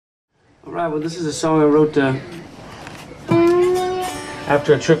Alright, well this is a song I wrote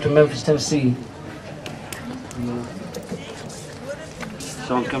after a trip to Memphis, Tennessee. The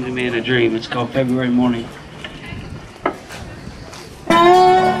song come to me in a dream. It's called February Morning.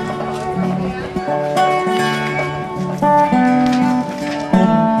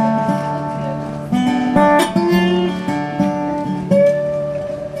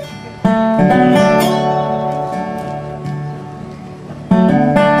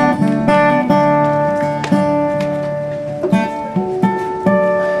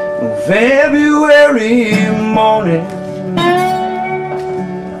 February morning,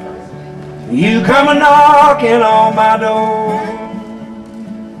 you come a knocking on my door.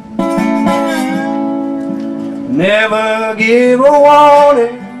 Never give a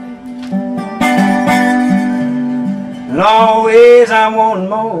warning, and always I want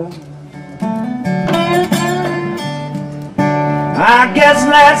more. I guess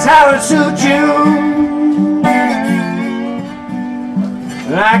that's how it suits you,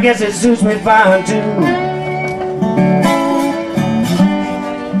 and I guess it suits me fine too.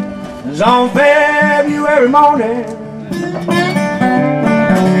 'Cause on February morning,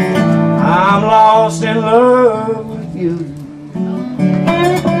 I'm lost in love with you.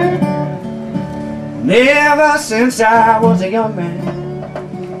 Ever since I was a young man,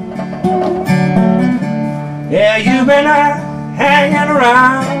 yeah, you've been hanging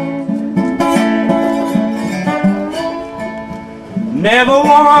around. Never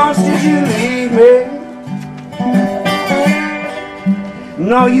once did you leave me.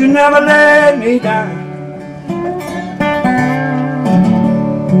 No, you never let me down.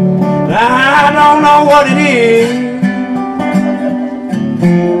 I don't know what it is.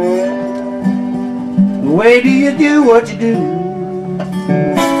 The way do you do what you do?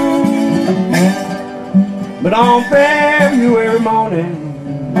 But on February morning,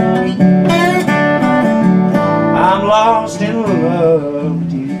 I'm lost in love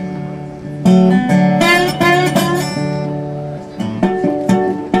with you.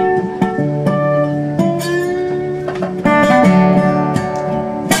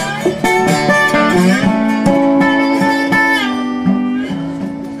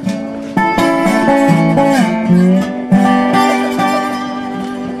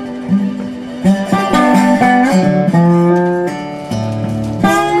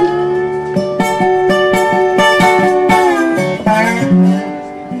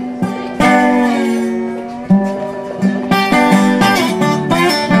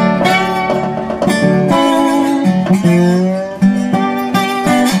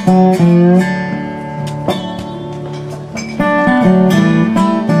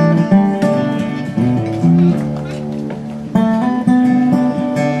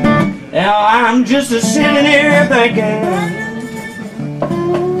 Now I'm just sitting here thinking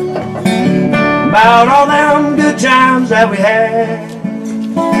about all them good times that we had.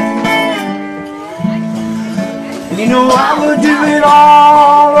 And you know I would do it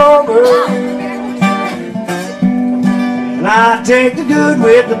all over, and I take the good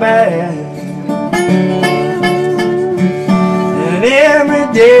with the bad. And every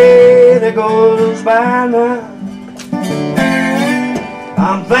day that goes by now,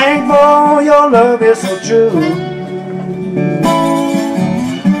 I'm thankful your love is so true.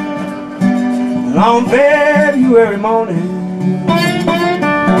 And on February morning,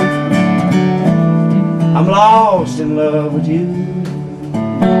 I'm lost in love with you.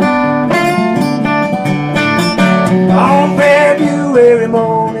 On February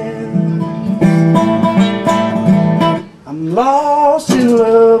morning, I'm lost